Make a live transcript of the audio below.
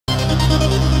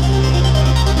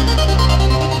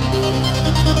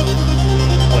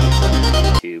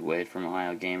Wade from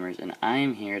Ohio Gamers, and I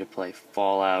am here to play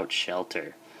Fallout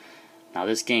Shelter. Now,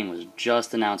 this game was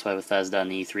just announced by Bethesda in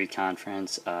the E3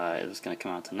 conference. It was going to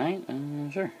come out tonight?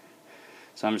 Sure.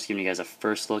 So I'm just giving you guys a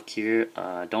first look here.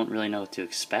 Don't really know what to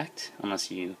expect unless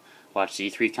you watch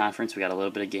the E3 conference. We got a little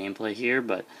bit of gameplay here,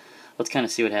 but let's kind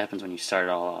of see what happens when you start it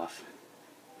all off.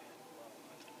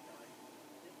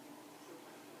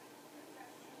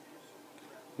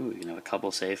 Ooh, you can have a couple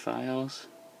save files.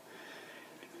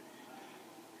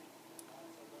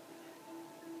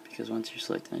 Because once you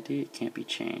select an ID, it can't be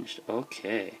changed.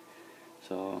 Okay.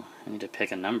 So, I need to pick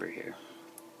a number here.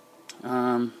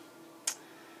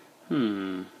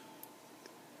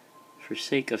 For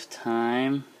sake of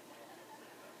time,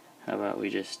 how about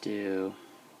we'll just do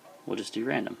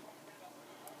random.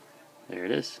 There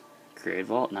it is. Create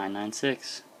vault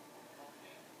 996.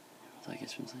 So I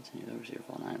guess from vault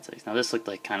 996. Now this looked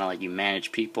like kind of like you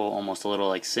manage people, almost a little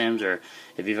like Sims, or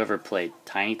if you've ever played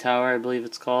Tiny Tower, I believe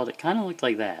it's called. It kind of looked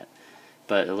like that,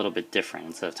 but a little bit different.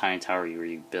 Instead of Tiny Tower, where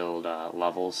you build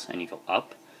levels and you go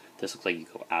up, this looks like you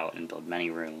go out and build many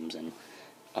rooms, and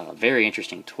very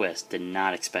interesting twist. Did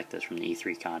not expect this from the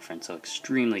E3 conference, so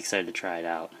extremely excited to try it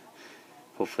out.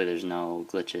 Hopefully there's no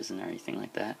glitches and anything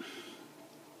like that.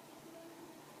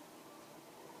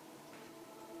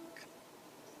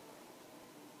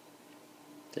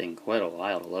 Taking quite a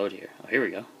while to load here. Oh, here we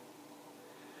go.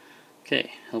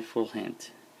 Okay, helpful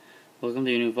hint. Welcome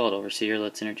to your new vault, Overseer.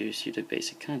 Let's introduce you to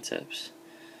basic concepts.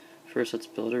 First, let's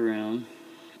build a room.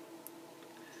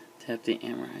 Tap the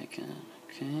hammer icon.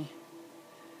 Okay.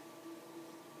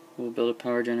 We'll build a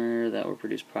power generator that will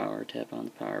produce power. Tap on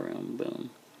the power room.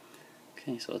 Boom.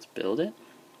 Okay, so let's build it.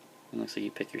 It looks like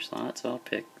you pick your slot, so I'll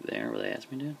pick there where they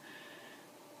asked me to.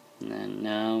 And then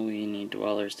now we need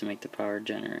dwellers to make the power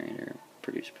generator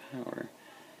produce power.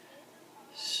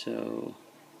 So,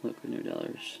 look with new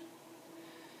dollars.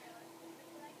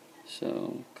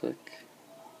 So, click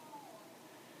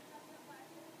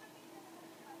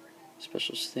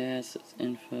special stats, that's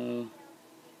info.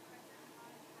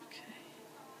 Okay.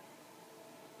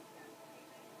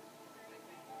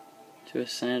 To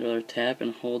assign a dollar, tap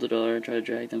and hold the dollar and try to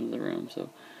drag them to the room.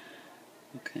 So,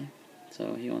 okay.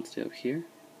 So he wants to go here.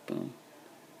 Boom.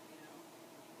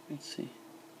 Let's see.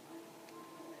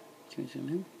 Can we zoom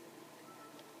in?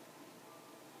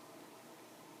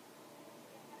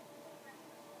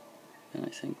 And I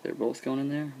think they're both going in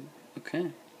there.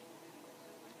 Okay.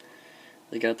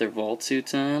 They got their vault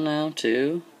suits on now,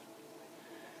 too.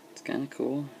 It's kind of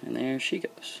cool. And there she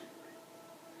goes.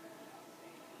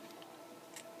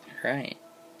 Alright.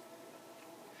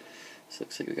 So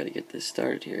looks like we got to get this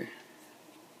started here.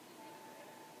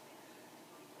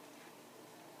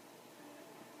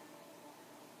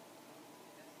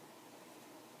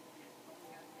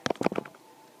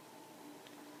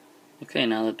 Okay,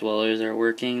 now that dwellers are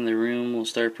working, the room will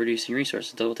start producing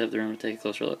resources. Double tap the room to take a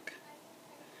closer look.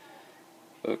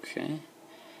 Okay.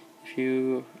 If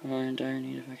you are in dire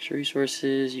need of extra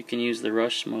resources, you can use the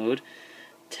rush mode.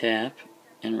 Tap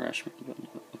and rush mode.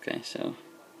 Okay, so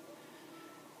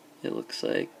it looks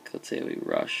like, let's say we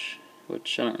rush,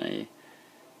 which I don't know.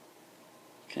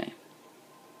 Okay.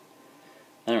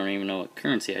 I don't even know what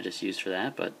currency I just used for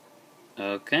that, but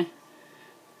okay.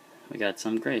 We got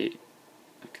some great.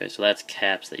 Okay, so that's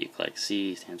caps that you collect.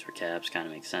 C stands for caps, kind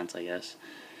of makes sense, I guess.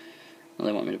 Well,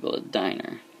 they want me to build a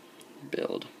diner.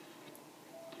 Build.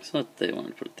 So they want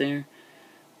me to put it there.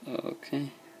 Okay.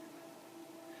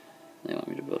 They want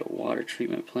me to build a water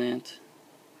treatment plant.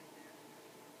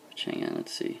 Which, hang on,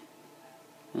 let's see.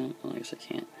 Oh, well, I guess I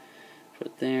can't. Put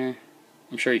it there.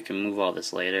 I'm sure you can move all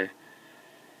this later.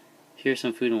 Here's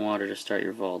some food and water to start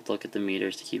your vault. Look at the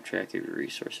meters to keep track of your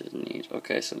resources and needs.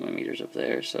 Okay, so my meter's up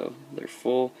there, so they're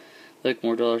full. Look,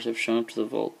 more dollars have shown up to the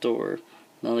vault door.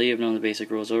 Now that you have known the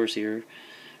basic rules, Overseer,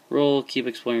 roll, keep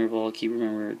exploring your vault, keep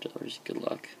remembering dollars. Good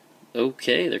luck.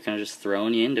 Okay, they're kind of just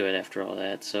throwing you into it after all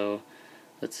that. So,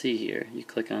 let's see here. You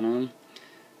click on them.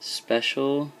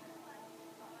 Special.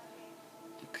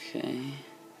 Okay.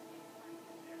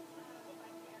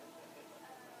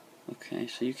 Okay,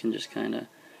 so you can just kind of...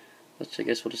 I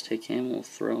guess we'll just take him, we'll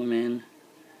throw him in.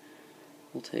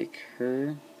 We'll take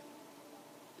her.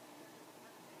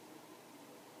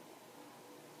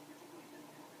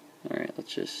 Alright,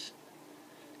 let's just...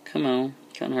 Come on.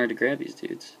 Kinda hard to grab these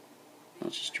dudes.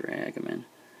 Let's just drag them in.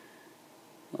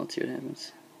 Let's see what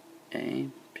happens. A,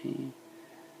 P.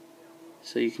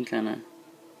 So you can kinda...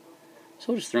 So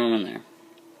we'll just throw them in there.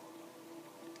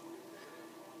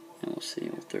 And we'll see,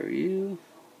 we'll throw you.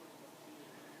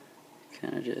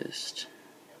 Kind of just...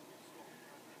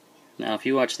 Now, if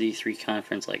you watch the E3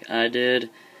 conference like I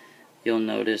did, you'll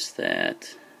notice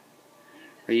that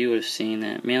Or you would have seen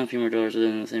that male and female dwellers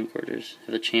within the same quarters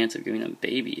have a chance of giving them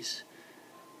babies.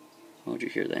 Oh, did you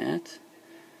hear that?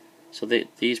 So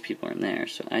these people are in there.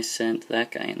 So I sent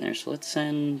that guy in there. So let's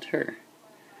send her.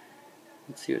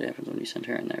 Let's see what happens when you send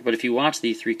her in there. But if you watch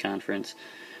the E3 conference,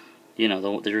 you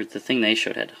know, the thing they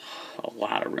showed had a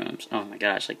lot of rooms. Oh my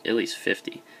gosh, like at least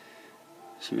 50.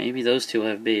 So maybe those two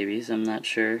have babies. I'm not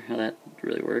sure how that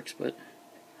really works, but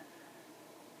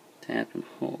tap and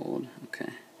hold. Okay.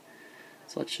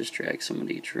 So let's just drag someone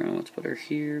to each room. Let's put her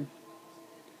here.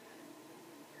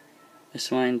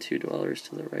 Assign 2 dwellers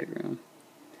to the right room.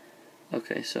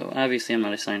 Okay, so obviously I'm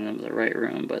not assigning them to the right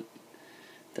room, but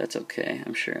that's okay.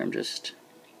 I'm sure I'm just...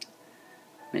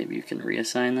 Maybe you can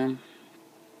reassign them.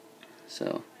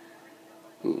 So,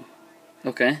 ooh.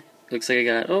 Okay. Looks like I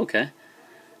got... Oh, okay.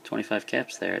 25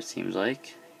 caps there, it seems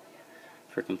like,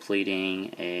 for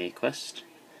completing a quest.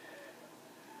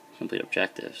 Complete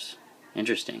objectives.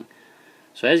 Interesting.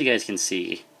 So as you guys can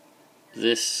see,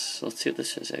 this... Let's see what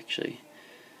this is, actually.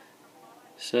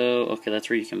 So, okay, that's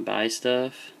where you can buy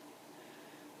stuff.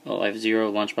 Oh, I have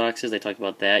 0 lunchboxes. They talked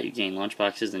about that. You gain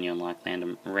lunchboxes, then you unlock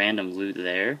random loot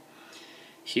there.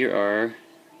 Here are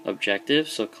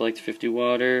objectives. So collect 50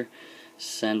 water,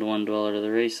 send 1 dweller to the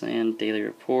raceland, daily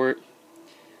report.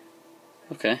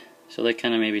 Okay, so they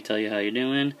kind of maybe tell you how you're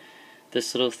doing.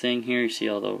 This little thing here, you see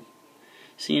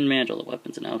and manage all the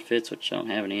weapons and outfits, which I don't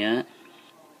have any yet.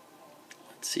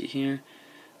 Let's see here.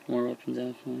 More weapons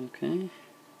outfit, okay.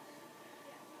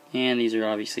 And these are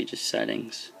obviously just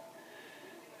settings.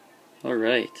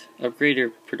 Alright, upgrade your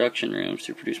production rooms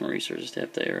to produce more resources,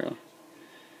 tap the arrow.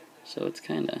 So it's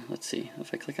kinda, let's see,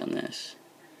 if I click on this.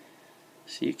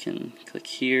 So you can click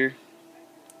here.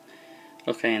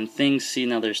 Okay, and things, see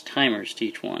now there's timers to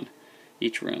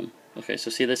each room. Okay, so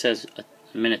see this has a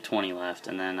minute 20 left,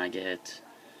 and then I get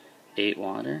 8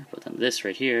 water, but then this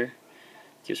right here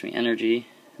gives me energy,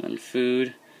 and then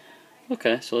food.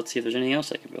 Okay, so let's see if there's anything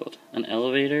else I can build. An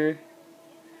elevator.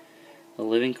 The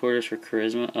living quarters for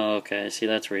charisma. Oh, okay, see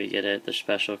that's where you get it. The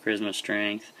special charisma,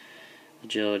 strength,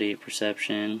 agility,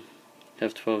 perception.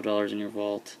 Have $12 in your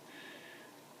vault.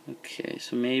 Okay,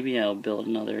 so maybe I'll build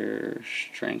another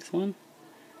strength one.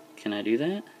 Can I do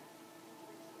that?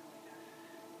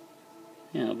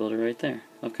 Yeah, I'll build it right there.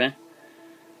 Okay.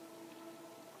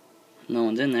 No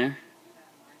one's in there.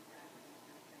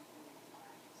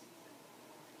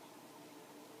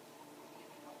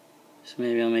 So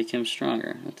maybe I'll make him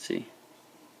stronger. Let's see.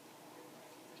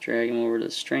 Drag him over to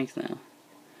the strength now.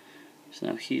 So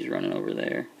now he's running over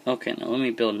there. Okay, now let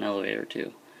me build an elevator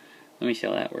too. Let me see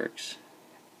how that works.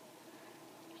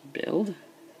 Build?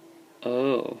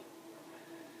 Oh.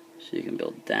 So you can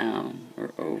build down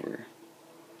or over.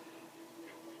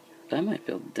 But I might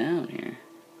build down here.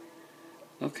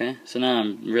 Okay, so now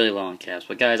I'm really low on caps.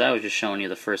 But guys, I was just showing you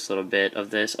the first little bit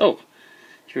of this. Oh!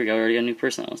 Here we go, we already got a new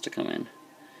person that wants to come in.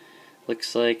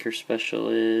 Looks like her special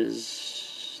is...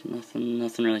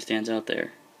 Nothing really stands out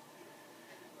there.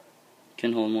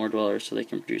 Can hold more dwellers so they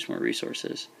can produce more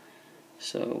resources.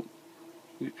 So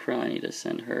we probably need to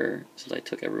send her, since I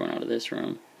took everyone out of this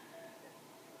room.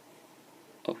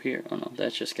 Oh, here. Oh no,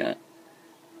 that's just got...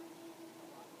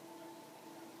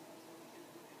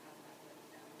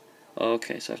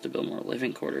 Okay, so I have to build more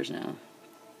living quarters now.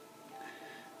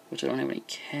 Which I don't have any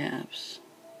caps.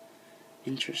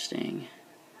 Interesting.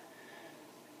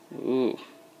 Ooh.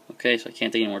 Okay, so I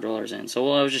can't take any more dwellers in.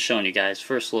 So I was just showing you guys,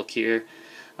 first look here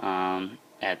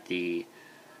at the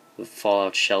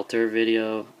Fallout Shelter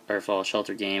video, or Fallout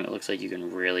Shelter game. It looks like you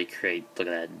can really create, look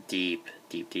at that, deep.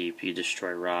 You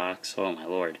destroy rocks. Oh my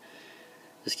lord.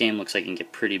 This game looks like it can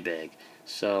get pretty big.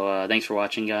 So thanks for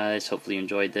watching, guys. Hopefully you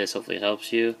enjoyed this. Hopefully it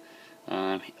helps you.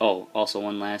 Oh, also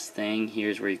one last thing.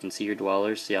 Here's where you can see your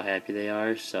dwellers, see how happy they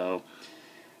are. So,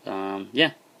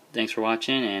 yeah. Thanks for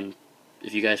watching, and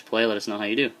if you guys play, let us know how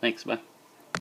you do. Thanks, bye.